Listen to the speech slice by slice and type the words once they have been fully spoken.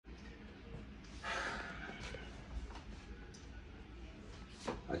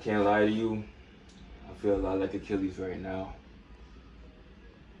I can't lie to you. I feel a lot like Achilles right now.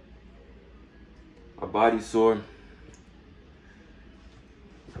 My body's sore.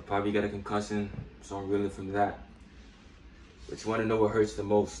 I probably got a concussion, so I'm reeling from that. But you want to know what hurts the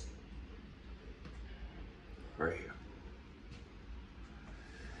most? Right here.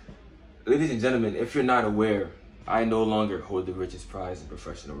 Ladies and gentlemen, if you're not aware, I no longer hold the richest prize in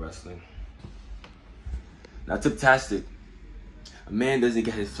professional wrestling. Now, tip-tastic. A man doesn't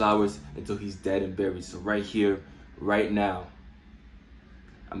get his flowers until he's dead and buried. So right here, right now,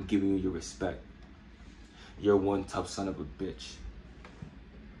 I'm giving you your respect. You're one tough son of a bitch.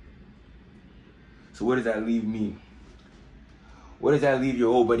 So where does that leave me? Where does that leave your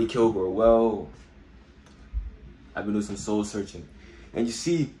old buddy Killgore? Well, I've been doing some soul searching. And you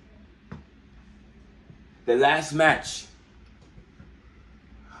see, the last match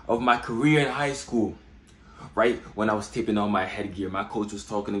of my career in high school, right when I was taping on my headgear, my coach was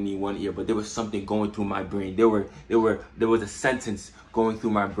talking to me in one ear, but there was something going through my brain. There was a sentence going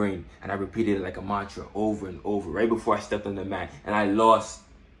through my brain, and I repeated it like a mantra over and over right before I stepped on the mat, and I lost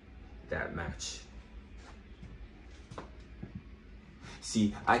that match.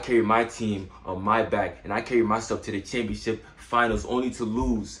 See, I carried my team on my back, and I carried myself to the championship finals only to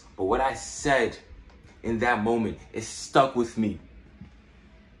lose. But what I said in that moment, it stuck with me.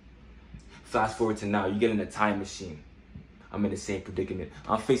 Fast forward to now, you get in a time machine. I'm in the same predicament.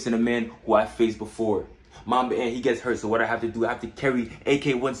 I'm facing a man who I faced before. Mamba and he gets hurt, so what I have to do, I have to carry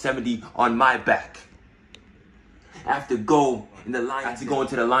AK-170 on my back. I have to go in the line, I have to go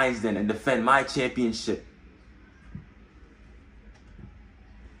into the Lions Den and defend my championship.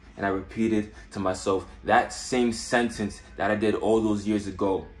 And I repeated to myself that same sentence that I did all those years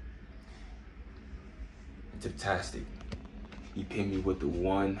ago. Fantastic. He pinned me with the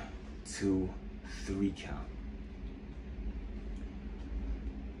 1, 2, 3 count.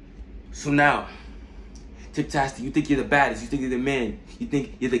 So now, Tip-tastic, you think you're the baddest, you think you're the man, you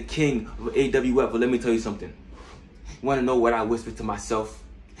think you're the king of AWF, but let me tell you something. You wanna know what I whispered to myself?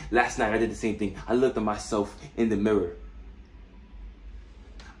 Last night I did the same thing. I looked at myself in the mirror.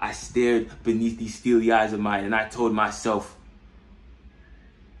 I stared beneath these steely eyes of mine and I told myself,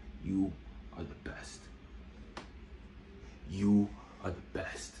 you are the best. You are the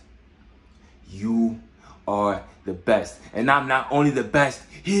best. You are the best. And I'm not only the best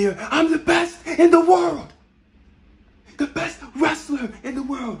here, I'm the best in the world. The best wrestler in the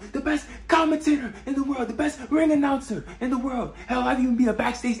world. The best commentator in the world. The best ring announcer in the world. Hell, I've even been a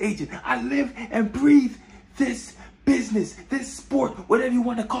backstage agent. I live and breathe this business, this sport, whatever you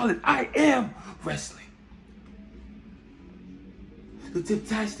want to call it. I am wrestling. So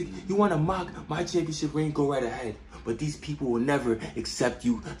Tip-tastic, you want to mock my championship reign, go right ahead. But these people will never accept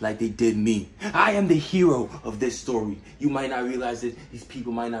you like they did me. I am the hero of this story. You might not realize it. These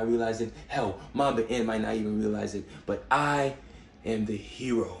people might not realize it. Hell, Mamba N might not even realize it. But I am the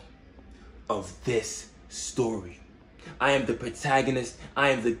hero of this story. I am the protagonist. I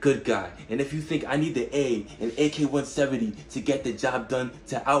am the good guy. And if you think I need the A and AK-170 to get the job done,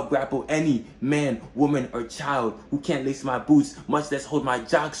 to out-grapple any man, woman, or child who can't lace my boots, much less hold my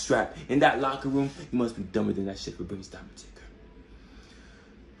jock strap in that locker room, you must be dumber than that shit for brainstorming ticker.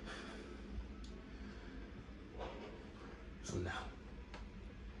 So now,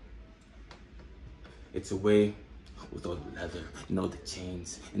 it's away with all the leather and all the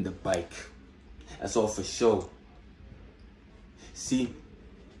chains and the bike. That's all for show. See,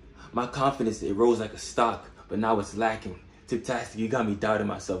 my confidence, it rose like a stock, but now it's lacking. Tip-tastic, you got me doubting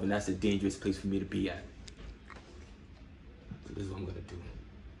myself, and that's a dangerous place for me to be at. So this is what I'm gonna do.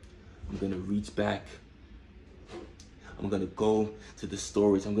 I'm gonna reach back. I'm gonna go to the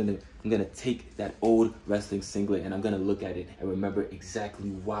storage. I'm gonna take that old wrestling singlet and I'm gonna look at it and remember exactly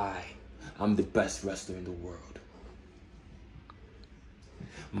why I'm the best wrestler in the world.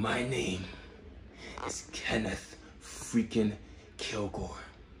 My name is Kenneth freaking Killgore.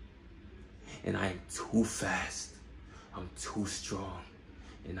 And I am too fast, I'm too strong,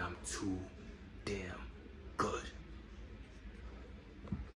 and I'm too damn